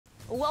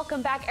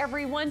Welcome back,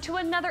 everyone, to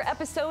another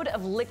episode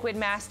of Liquid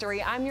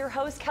Mastery. I'm your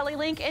host, Kelly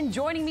Link, and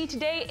joining me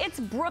today,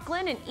 it's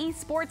Brooklyn, an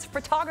esports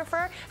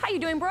photographer. How you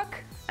doing, Brooke?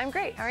 I'm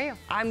great. How are you?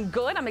 I'm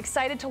good. I'm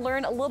excited to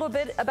learn a little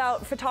bit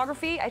about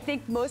photography. I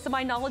think most of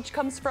my knowledge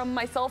comes from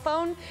my cell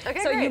phone, so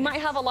great. you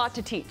might have a lot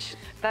to teach.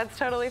 That's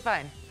totally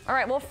fine. All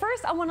right, well,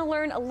 first I want to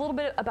learn a little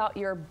bit about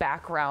your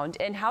background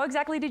and how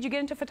exactly did you get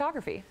into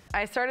photography?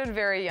 I started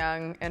very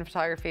young in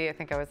photography. I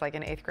think I was like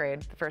in 8th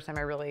grade, the first time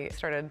I really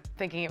started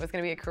thinking it was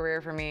going to be a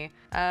career for me.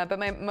 But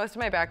most of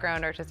my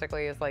background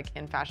artistically is like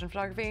in fashion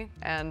photography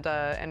and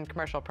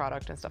commercial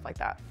product and stuff like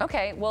that.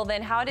 Okay, well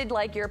then how did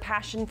like your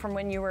passion from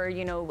when you were,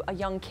 a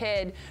young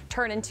kid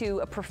turn into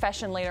a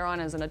profession later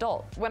on as an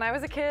adult? When I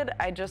was a kid,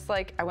 I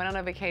went on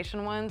a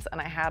vacation once and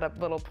I had a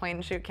little point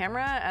and shoot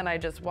camera and I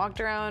just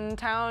walked around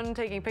town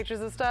taking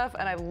pictures of stuff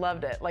and I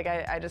loved it. Like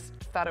I just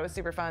thought it was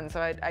super fun. So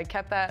I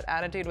kept that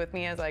attitude with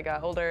me as I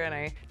got older and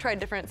I tried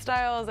different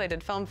styles. I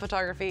did film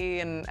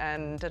photography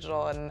and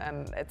digital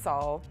and it's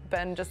all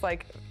been just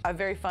like a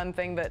very fun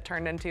thing that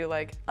turned into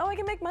like, oh, I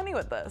can make money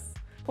with this.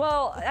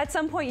 Well, at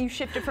some point you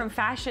shifted from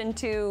fashion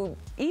to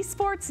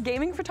esports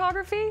gaming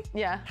photography?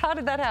 Yeah. How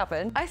did that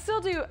happen? I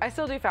still do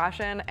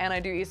fashion and I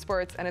do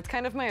esports, and it's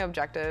kind of my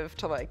objective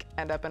to like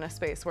end up in a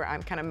space where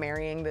I'm kind of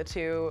marrying the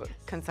two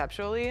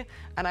conceptually,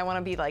 and I want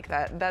to be like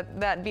that.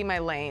 That'd be my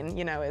lane,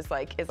 is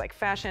like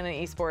fashion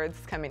and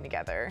esports coming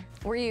together.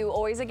 Were you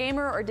always a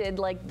gamer, or did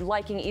like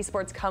liking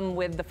esports come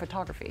with the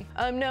photography?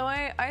 No,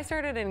 I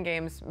started in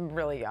games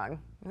really young.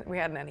 We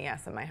had an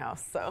NES in my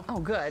house, so. Oh,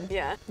 good.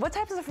 Yeah. What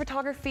types of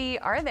photography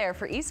are there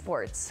for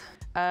esports?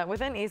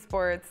 Within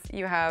esports,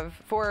 you have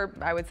 4,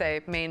 I would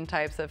say, main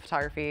types of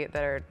photography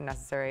that are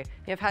necessary.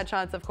 You have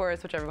headshots, of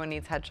course, which everyone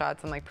needs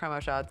headshots and like promo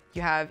shots.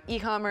 You have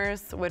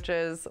e-commerce, which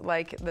is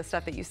like the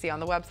stuff that you see on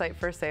the website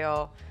for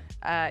sale.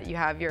 You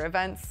have your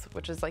events,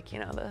 which is like,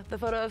 the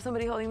photo of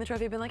somebody holding the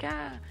trophy being like,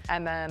 ah.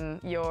 And then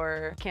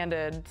your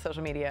candid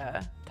social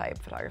media type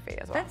photography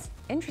as well. That's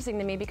interesting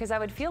to me because I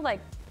would feel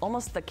like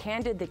almost the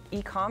candid, the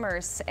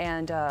e-commerce,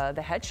 and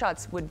the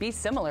headshots would be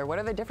similar. What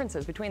are the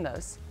differences between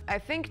those? I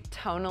think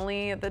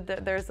tonally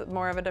there's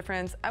more of a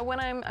difference. When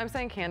I'm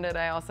saying candid,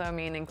 I also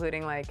mean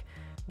including like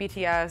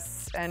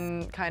BTS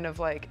and kind of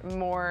like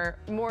more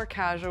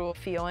casual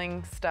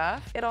feeling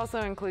stuff. It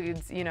also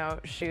includes,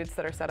 shoots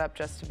that are set up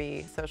just to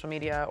be social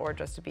media or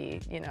just to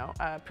be,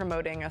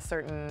 promoting a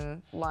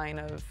certain line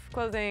of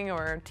clothing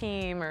or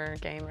team or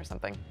game or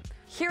something.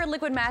 Here at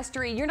Liquid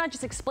Mastery, you're not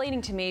just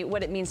explaining to me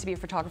what it means to be a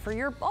photographer,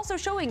 you're also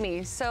showing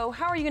me. So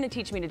how are you going to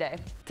teach me today?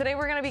 Today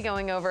we're going to be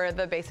going over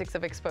the basics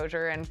of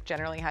exposure and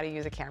generally how to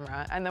use a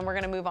camera. And then we're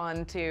going to move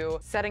on to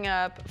setting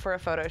up for a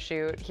photo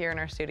shoot here in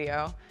our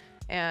studio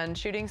and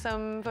shooting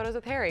some photos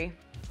with Harry.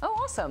 Oh,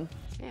 awesome.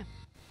 Yeah.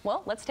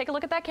 Well, let's take a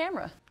look at that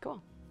camera.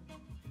 Cool.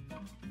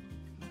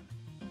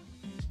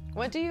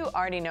 What do you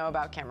already know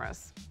about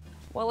cameras?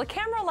 Well, a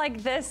camera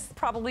like this,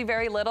 probably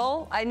very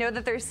little. I know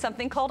that there's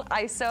something called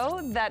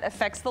ISO that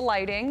affects the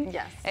lighting.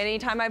 Yes.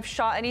 Anytime I've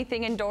shot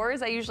anything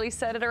indoors, I usually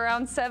set it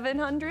around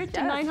 700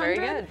 to 900.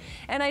 Very good.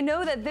 And I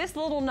know that this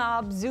little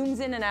knob zooms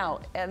in and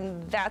out,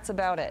 and that's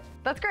about it.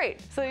 That's great.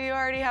 So you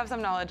already have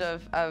some knowledge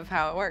of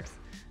how it works.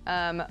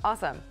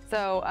 Awesome.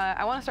 So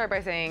I want to start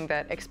by saying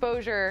that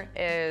exposure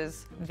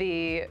is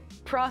the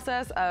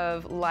process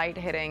of light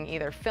hitting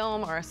either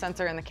film or a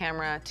sensor in the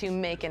camera to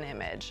make an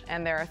image.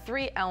 And there are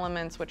 3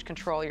 elements which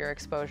control your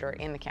exposure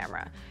in the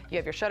camera. You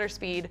have your shutter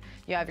speed,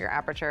 you have your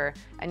aperture,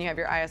 and you have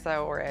your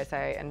ISO or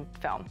ASA in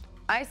film.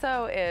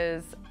 ISO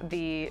is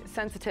the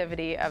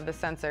sensitivity of the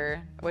sensor,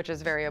 which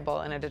is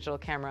variable in a digital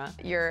camera.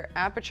 Your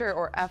aperture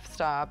or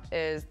f-stop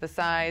is the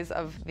size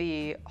of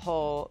the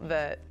hole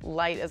that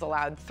light is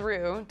allowed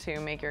through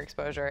to make your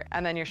exposure.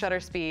 And then your shutter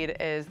speed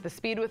is the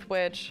speed with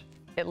which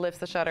it lifts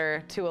the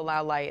shutter to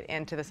allow light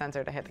into the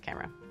sensor to hit the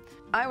camera.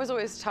 I was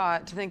always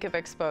taught to think of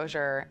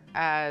exposure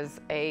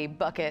as a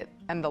bucket,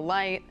 and the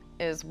light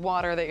is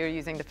water that you're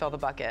using to fill the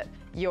bucket.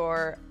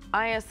 Your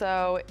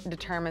ISO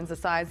determines the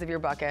size of your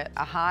bucket.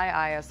 A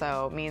high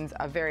ISO means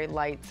a very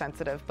light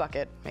sensitive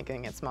bucket,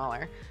 making it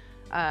smaller.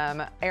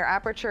 Your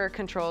aperture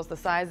controls the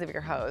size of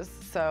your hose.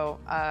 So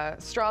a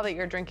straw that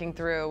you're drinking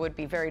through would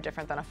be very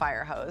different than a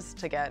fire hose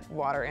to get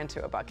water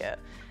into a bucket.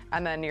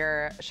 And then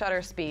your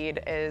shutter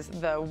speed is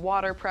the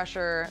water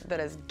pressure that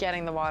is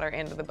getting the water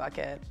into the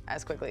bucket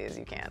as quickly as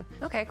you can.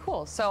 Okay,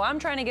 cool. So I'm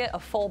trying to get a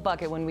full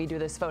bucket when we do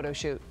this photo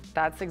shoot.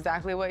 That's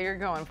exactly what you're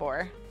going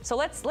for. So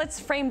let's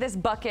frame this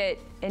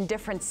bucket in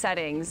different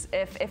settings.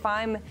 If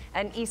I'm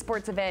an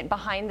esports event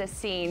behind the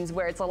scenes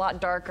where it's a lot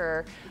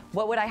darker,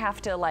 what would I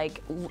have to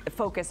like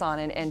focus on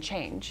and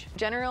change?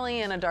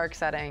 Generally in a dark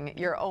setting,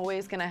 you're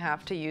always gonna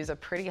have to use a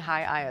pretty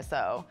high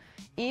ISO.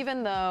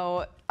 Even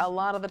though a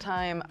lot of the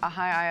time a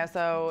high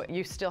ISO,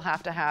 you still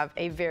have to have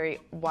a very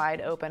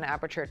wide open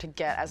aperture to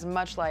get as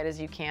much light as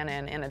you can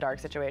in a dark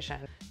situation.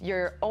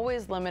 You're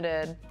always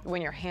limited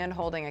when you're hand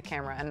holding a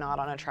camera and not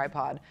on a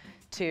tripod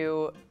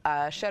to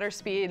a shutter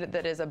speed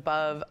that is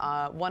above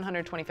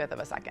 125th of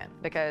a second,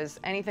 because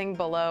anything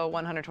below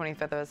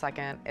 125th of a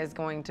second is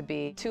going to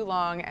be too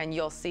long and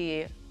you'll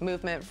see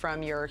movement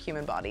from your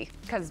human body.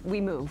 Because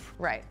we move.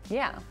 Right.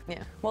 Yeah.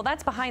 Yeah. Well,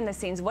 that's behind the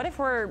scenes. What if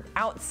we're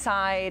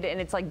outside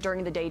and it's like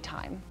during the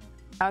daytime?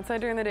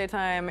 Outside during the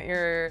daytime,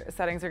 your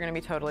settings are going to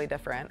be totally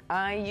different.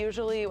 I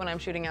usually, when I'm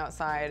shooting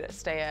outside,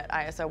 stay at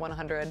ISO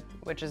 100,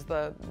 which is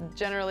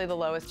generally the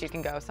lowest you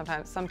can go.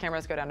 Sometimes some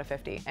cameras go down to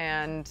 50,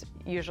 and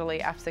usually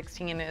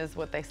f16 is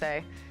what they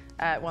say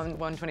at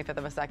 1/125th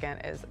of a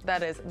second.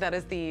 That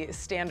is the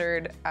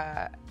standard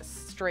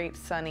straight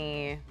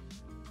sunny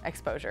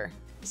exposure.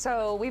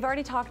 So we've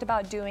already talked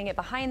about doing it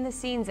behind the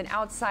scenes and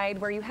outside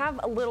where you have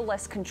a little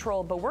less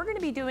control, but we're going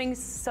to be doing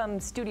some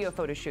studio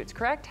photo shoots,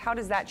 correct? How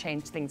does that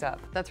change things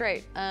up? That's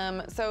right.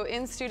 So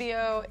in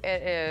studio,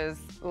 it is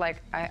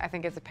like, I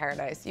think it's a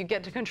paradise. You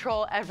get to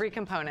control every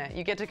component.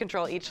 You get to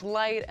control each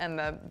light and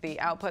the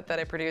output that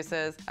it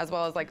produces, as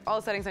well as like all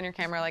the settings on your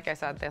camera. Like I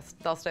said,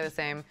 they'll stay the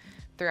same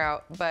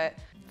throughout, but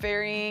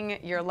varying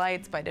your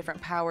lights by different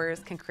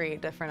powers can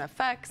create different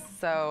effects.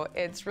 So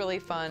it's really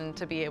fun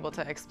to be able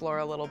to explore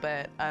a little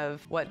bit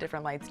of what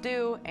different lights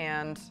do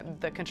and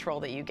the control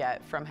that you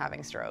get from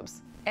having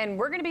strobes. And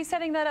we're going to be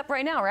setting that up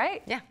right now,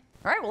 right? Yeah.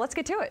 All right, well, let's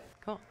get to it.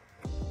 Cool.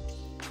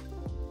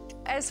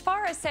 As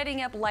far as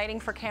setting up lighting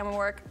for camera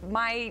work,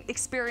 my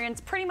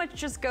experience pretty much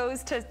just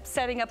goes to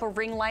setting up a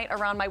ring light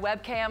around my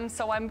webcam,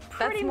 so I'm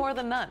pretty... That's more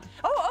than none.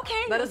 Oh,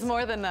 okay. That is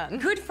more than none.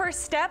 Good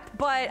first step,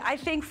 but I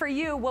think for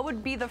you, what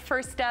would be the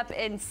first step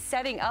in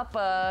setting up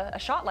a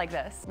shot like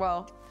this?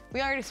 Well,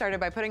 we already started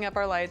by putting up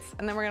our lights,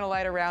 and then we're gonna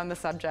light around the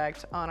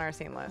subject on our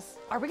seamless.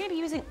 Are we gonna be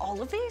using all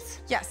of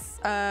these? Yes,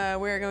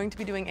 we're going to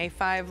be doing a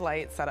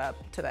 5-light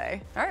setup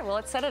today. All right, well,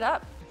 let's set it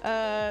up.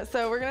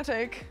 So we're gonna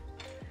take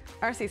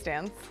our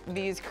C-stands.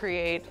 These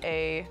create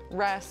a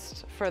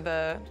rest for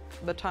the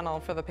tunnel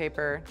for the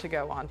paper to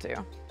go onto.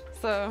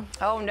 So.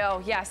 Oh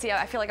no, yeah, see,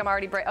 I feel like I'm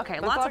already okay,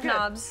 lots of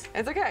knobs.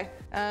 It's okay.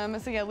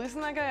 So yeah,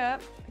 loosen that guy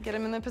up, get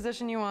him in the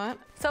position you want.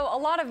 So a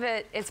lot of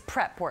it is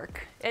prep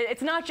work.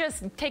 It's not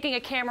just taking a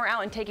camera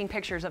out and taking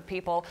pictures of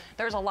people.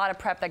 There's a lot of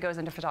prep that goes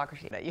into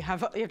photography. You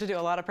have to do a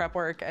lot of prep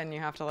work, and you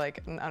have to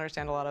like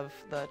understand a lot of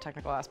the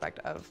technical aspect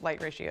of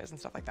light ratios and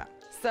stuff like that.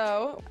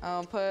 So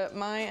I'll put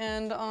my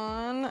end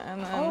on,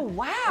 and then oh,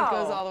 wow. it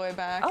goes all the way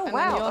back. Oh, and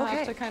wow, then you'll okay.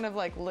 have to kind of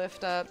like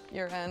lift up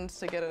your end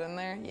to get it in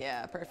there.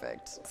 Yeah,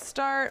 perfect.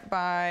 Start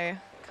by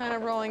kind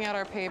of rolling out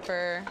our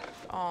paper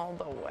all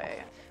the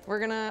way.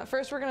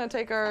 First we're gonna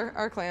take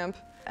our clamp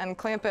and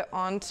clamp it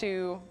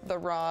onto the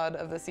rod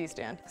of the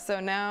C-stand. So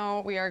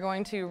now we are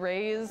going to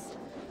raise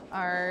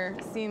our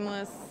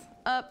seamless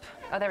up.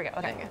 Oh, there we go,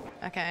 okay.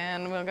 Okay,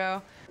 and we'll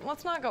go,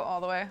 let's not go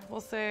all the way.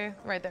 We'll say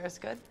right there is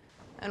good.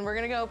 And we're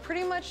gonna go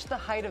pretty much the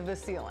height of the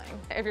ceiling.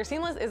 If your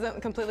seamless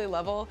isn't completely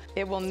level,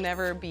 it will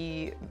never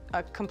be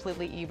a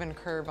completely even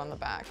curve on the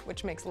back,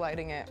 which makes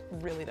lighting it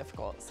really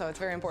difficult. So it's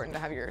very important to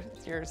have your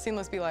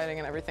seamless be lighting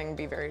and everything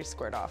be very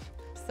squared off.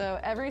 So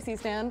every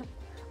C-stand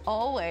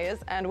always,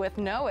 and with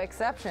no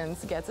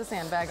exceptions, gets a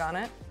sandbag on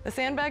it. The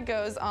sandbag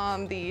goes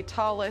on the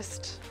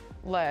tallest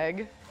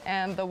leg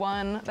and the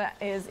one that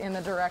is in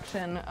the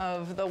direction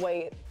of the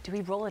weight. Do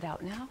we roll it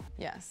out now?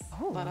 Yes,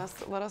 Oh. let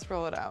us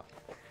roll it out.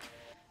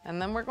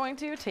 And then we're going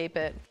to tape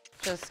it.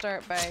 Just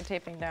start by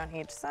taping down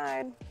each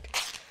side.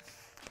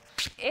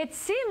 It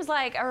seems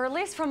like, or at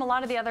least from a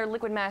lot of the other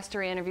Liquid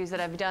Mastery interviews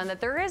that I've done,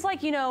 that there is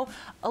like, you know,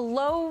 a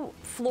low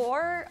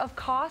floor of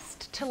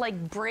cost to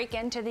like break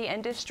into the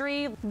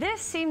industry.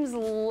 This seems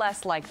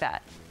less like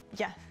that.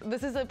 Yeah,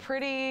 this is a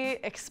pretty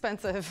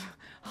expensive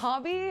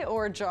hobby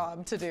or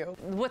job to do.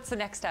 What's the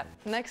next step?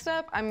 Next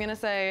step, I'm gonna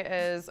say,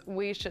 is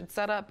we should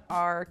set up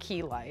our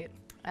key light.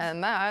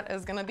 And that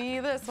is gonna be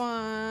this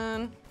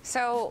one.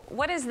 So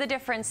what is the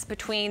difference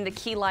between the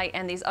key light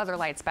and these other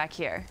lights back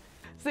here?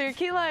 So your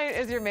key light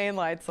is your main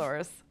light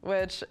source,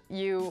 which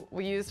you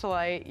will use to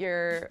light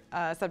your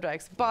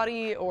subject's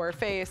body or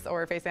face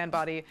and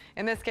body.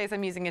 In this case,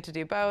 I'm using it to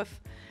do both.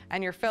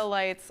 And your fill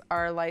lights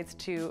are lights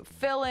to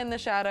fill in the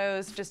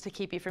shadows, just to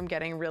keep you from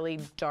getting really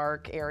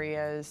dark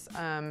areas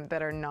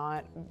that are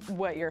not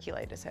what your key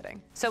light is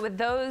hitting. So with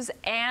those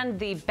and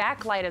the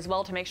backlight as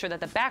well, to make sure that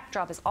the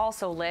backdrop is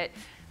also lit,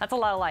 that's a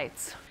lot of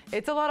lights.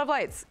 It's a lot of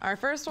lights. Our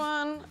first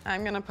one,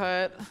 I'm gonna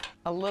put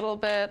a little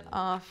bit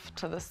off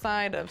to the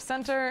side of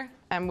center,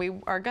 and we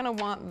are gonna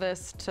want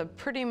this to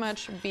pretty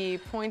much be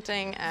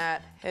pointing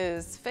at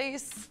his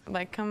face.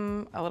 Like,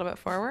 come a little bit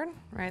forward.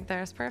 Right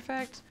there is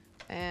perfect.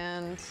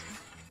 And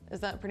is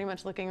that pretty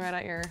much looking right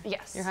at your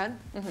head?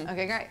 Mm-hmm.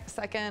 Okay, great.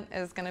 Second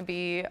is gonna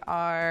be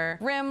our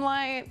rim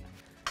light.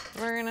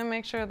 We're gonna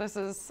make sure this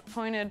is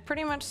pointed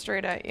pretty much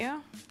straight at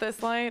you.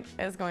 This light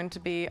is going to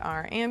be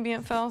our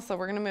ambient fill, so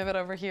we're gonna move it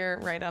over here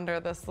right under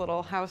this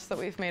little house that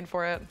we've made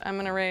for it. I'm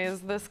gonna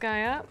raise this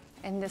guy up.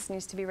 And this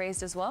needs to be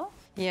raised as well?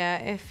 Yeah,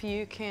 if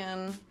you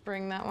can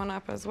bring that one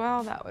up as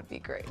well, that would be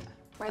great.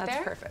 right That's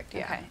there? perfect,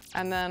 yeah. Okay.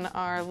 And then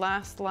our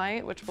last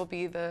light, which will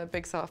be the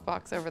big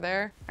softbox over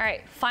there. All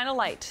right, final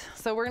light.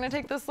 So we're gonna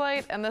take this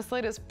light, and this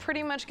light is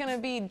pretty much gonna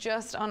be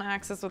just on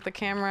axis with the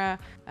camera.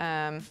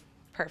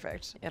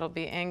 Perfect. It'll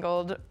be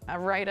angled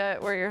right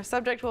at where your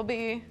subject will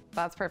be.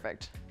 That's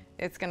perfect.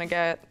 It's gonna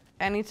get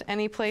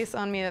any place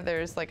on me that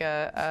there's like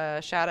a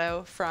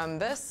shadow from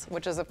this,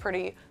 which is a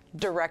pretty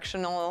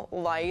directional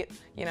light.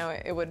 You know,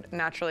 it would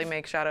naturally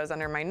make shadows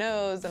under my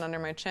nose and under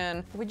my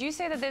chin. Would you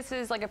say that this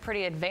is like a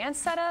pretty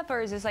advanced setup,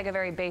 or is this like a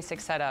very basic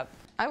setup?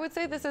 I would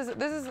say this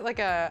is like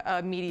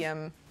a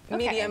medium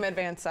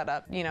advanced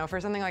setup. You know,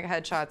 for something like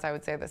headshots, I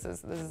would say this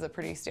is a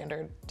pretty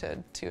standard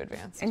to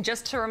advanced. And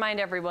just to remind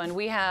everyone,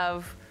 we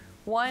have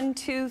 1,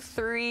 2,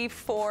 3,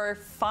 4,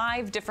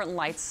 5 different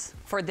lights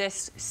for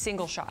this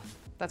single shot.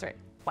 That's right.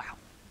 Wow.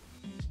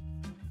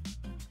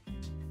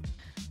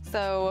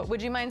 So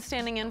would you mind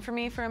standing in for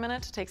me for a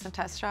minute to take some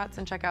test shots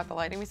and check out the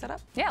lighting we set up?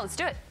 Yeah, let's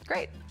do it.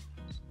 Great.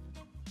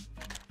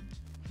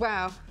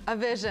 Wow, a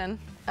vision.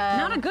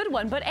 Not a good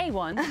one, but a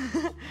one.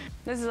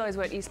 This is always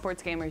what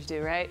esports gamers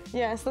do, right?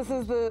 Yes, this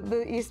is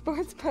the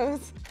esports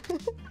pose.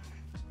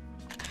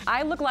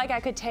 I look like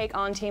I could take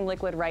on Team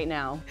Liquid right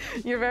now.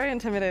 You're very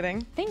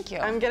intimidating. Thank you.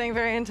 I'm getting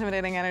very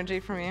intimidating energy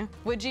from you.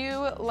 Would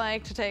you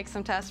like to take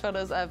some test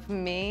photos of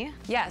me?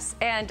 Yes,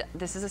 and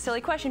this is a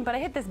silly question, but I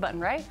hit this button,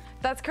 right?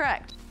 That's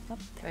correct. Oh,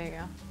 there you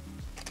go.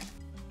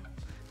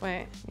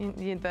 Wait,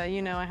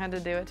 you know I had to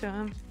do it to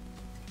him?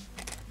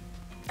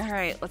 All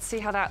right, let's see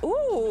how that,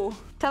 ooh.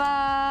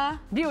 Ta-da!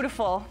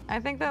 Beautiful. I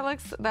think that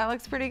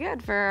looks pretty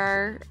good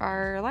for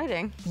our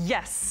lighting.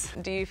 Yes.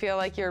 Do you feel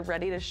like you're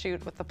ready to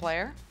shoot with the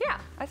player? Yeah,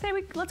 I say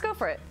let's go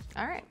for it.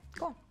 All right,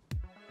 cool.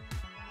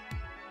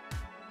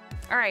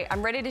 All right,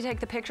 I'm ready to take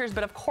the pictures,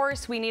 but of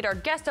course we need our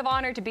guest of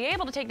honor to be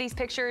able to take these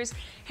pictures.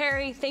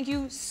 Harry, thank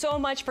you so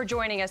much for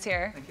joining us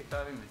here. Thank you for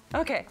having me.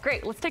 Okay,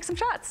 great, let's take some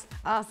shots.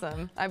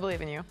 Awesome, I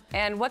believe in you.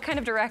 And what kind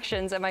of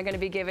directions am I gonna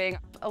be giving?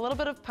 A little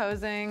bit of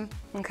posing.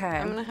 Okay.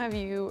 I'm gonna have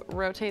you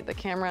rotate the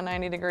camera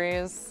 90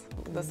 degrees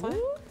this way.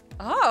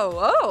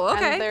 Oh,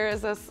 okay. And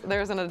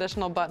there's an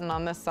additional button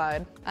on this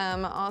side.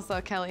 Also,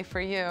 Kelly,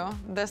 for you,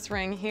 this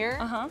ring here,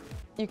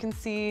 you can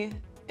see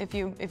if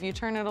you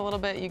turn it a little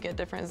bit, you get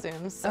different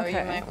zooms. So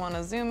you might want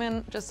to zoom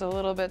in just a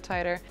little bit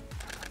tighter.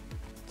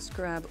 Let's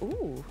grab,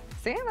 ooh.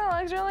 See, that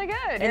looks really good.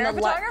 And You're a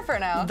the photographer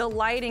now. The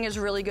lighting is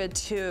really good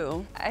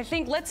too. I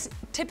think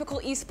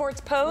typical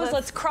esports pose,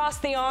 let's cross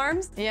the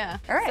arms. Yeah.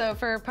 All right. So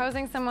for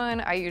posing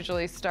someone, I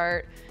usually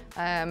start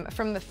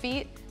from the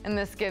feet, and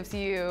this gives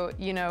you,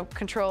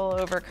 control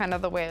over kind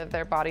of the way that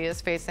their body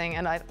is facing.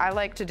 And I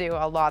like to do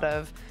a lot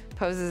of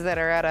poses that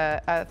are at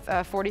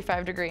a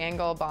 45-degree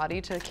angle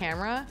body to the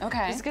camera.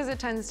 Okay. Just because it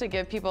tends to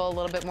give people a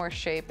little bit more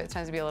shape. It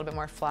tends to be a little bit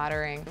more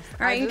flattering.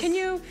 All right, and can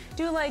you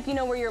do like,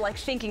 where you're like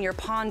thinking, you're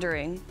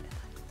pondering?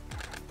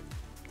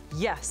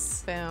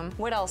 Yes. Boom.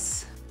 What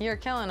else? You're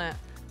killing it.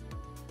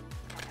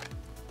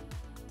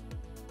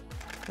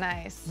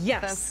 Nice.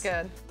 Yes. That's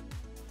good.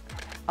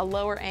 A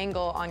lower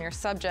angle on your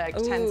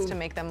subject tends to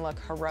make them look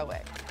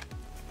heroic.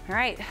 All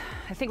right,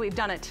 I think we've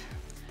done it.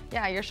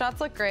 Yeah, your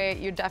shots look great.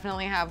 You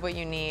definitely have what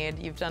you need.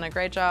 You've done a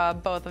great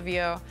job, both of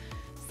you.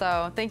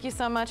 So thank you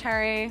so much,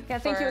 Harry. Yeah,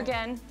 thank you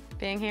again.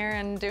 Being here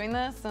and doing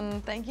this,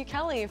 and thank you,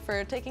 Kelly,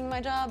 for taking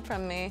my job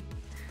from me.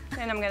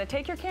 And I'm gonna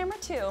take your camera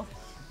too. All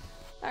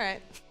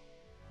right.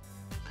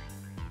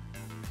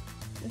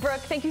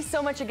 Brooke, thank you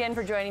so much again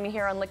for joining me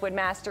here on Liquid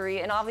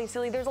Mastery. And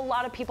obviously, there's a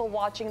lot of people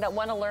watching that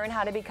want to learn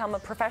how to become a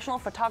professional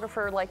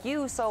photographer like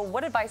you. So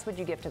what advice would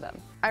you give to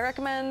them? I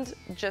recommend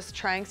just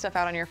trying stuff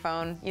out on your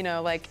phone.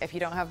 Like if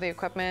you don't have the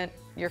equipment,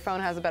 your phone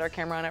has a better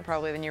camera on it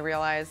probably than you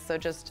realize. So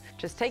just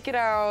take it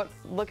out,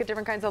 look at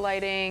different kinds of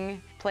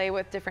lighting, play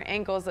with different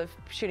angles of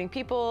shooting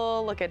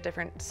people, look at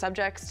different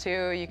subjects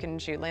too. You can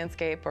shoot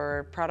landscape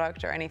or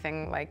product or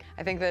anything.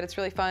 I think that it's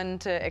really fun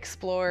to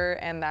explore,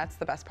 and that's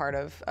the best part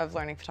of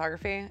learning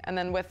photography. And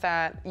then with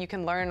that, you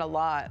can learn a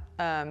lot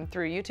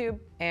through YouTube,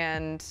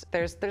 and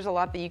there's a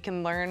lot that you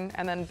can learn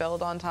and then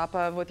build on top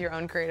of with your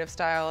own creative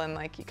style,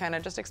 and you kind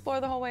of just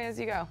explore the whole way as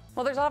you go.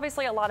 Well, there's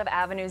obviously a lot of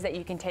avenues that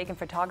you can take in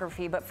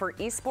photography, but for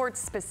esports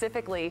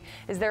specifically,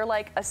 is there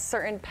a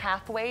certain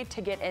pathway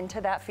to get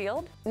into that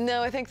field?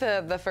 No, I think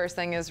the first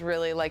thing is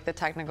really the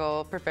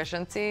technical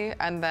proficiency,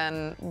 and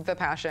then the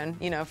passion,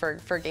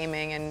 for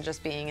gaming and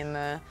just being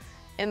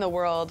in the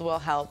world will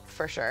help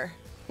for sure.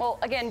 Well,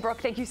 again,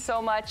 Brooke, thank you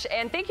so much.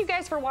 And thank you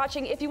guys for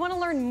watching. If you want to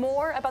learn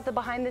more about the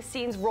behind the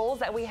scenes roles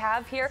that we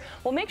have here,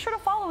 well, make sure to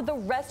follow the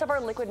rest of our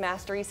Liquid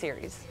Mastery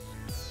series.